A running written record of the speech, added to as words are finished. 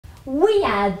We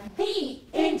are the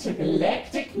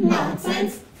Intergalactic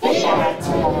Nonsense Theatre.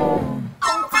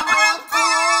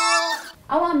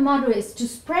 Our motto is to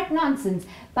spread nonsense,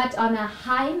 but on a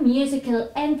high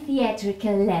musical and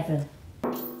theatrical level.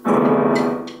 It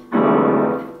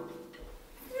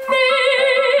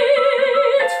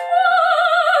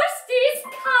was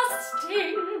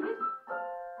disgusting.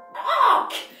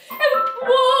 Ugh, it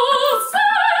was a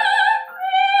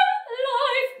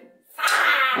real-life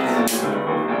fact.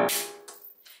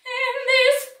 In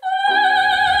this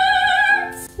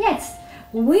words. Yes,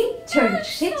 we turn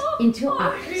shit into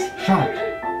art. Shart.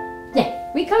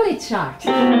 Yeah, we call it shart.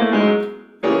 What's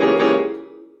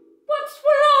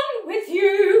wrong with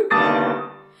you?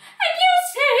 And you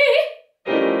say,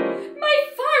 my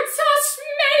farts are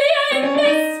smellier in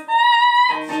this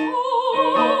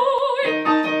episode.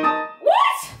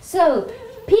 What? So,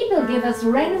 people give us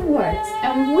random words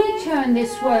and we turn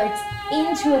these words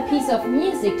into a piece of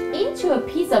music, into a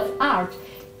piece of art,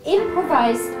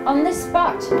 improvised on the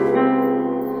spot.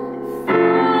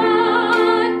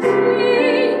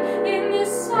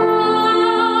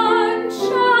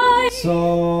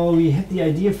 So we had the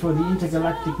idea for the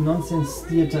Intergalactic Nonsense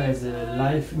Theatre as a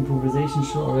live improvisation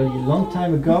show already a long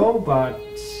time ago, but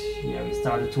yeah, we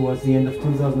started towards the end of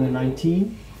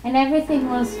 2019. And everything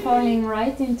was falling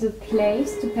right into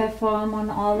place to perform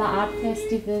on all the art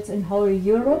festivals in whole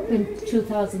Europe in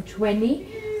 2020.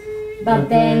 But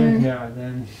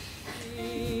then...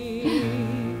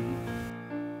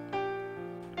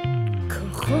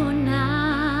 Corona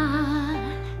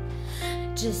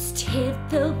just hit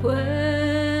the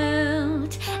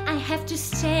world. I have to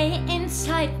stay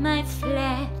inside my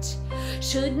flat.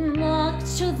 Shouldn't walk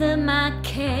to the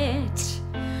market.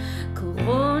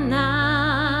 Corona,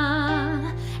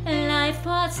 life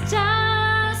was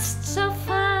just so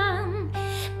fun,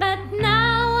 but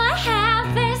now I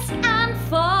have this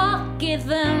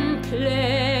unforgiven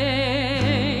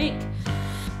plague.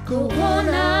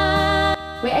 Corona.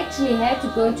 We actually had to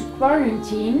go to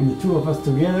quarantine. The two of us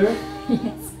together.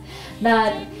 Yes,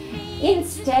 but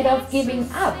instead of giving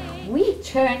up, we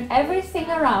turned everything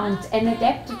around and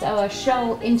adapted our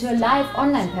show into a live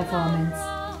online performance.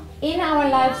 In our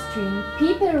live stream,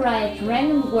 people write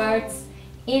random words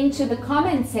into the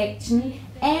comment section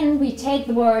and we take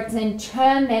the words and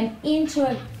turn them into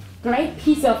a great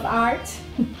piece of art.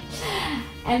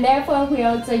 And therefore we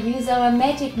also use our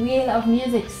magic wheel of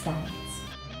music styles.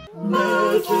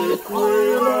 Magic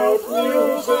wheel of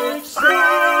music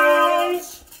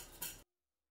styles!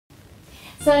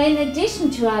 So in addition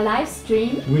to our live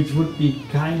stream, which would be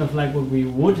kind of like what we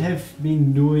would have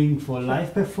been doing for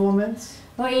live performance,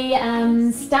 we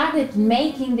started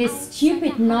making these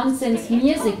stupid nonsense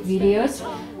music videos,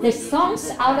 the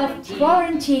songs out of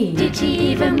quarantine. Did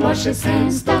he even wash his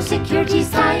hands? Those security's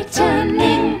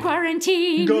tightening.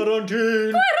 Quarantine.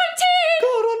 Quarantine. Quarantine.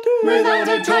 Quarantine. Without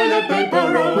a toilet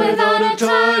paper roll. Without a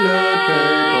toilet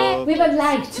paper. We would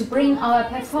like to bring our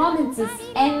performances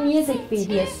and music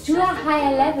videos to a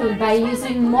higher level by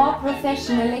using more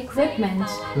professional equipment.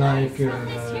 Like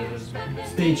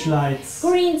stage lights,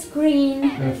 green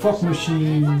screen, fog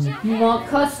machines, more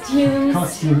costumes.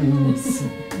 Costumes.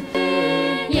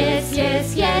 Yes,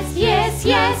 yes, yes, yes,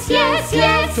 yes, yes,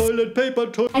 yes. Toilet paper,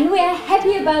 and we are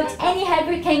happy about any help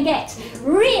we can get.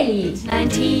 Really.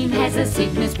 19 has a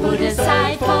sickness put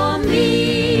aside for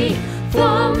me,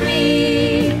 for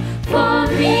me, for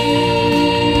me.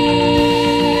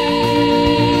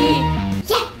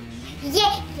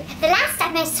 Yeah. The last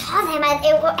time I saw them,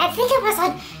 I think it was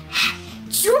on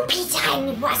Jupiter and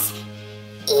it was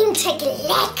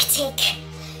intergalactic.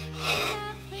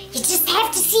 You just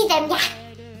have to see them, yeah.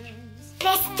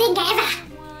 Best thing ever.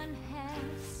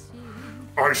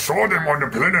 I saw them on the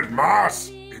planet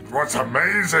Mars. It was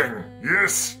amazing.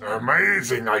 Yes,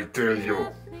 amazing, I tell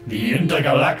you. The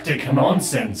Intergalactic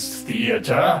Nonsense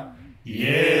Theatre?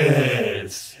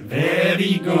 Yes,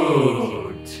 very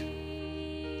good.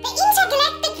 The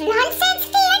Intergalactic Nonsense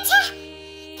Theatre?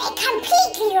 They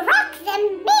completely rock the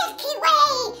Milky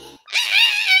Way.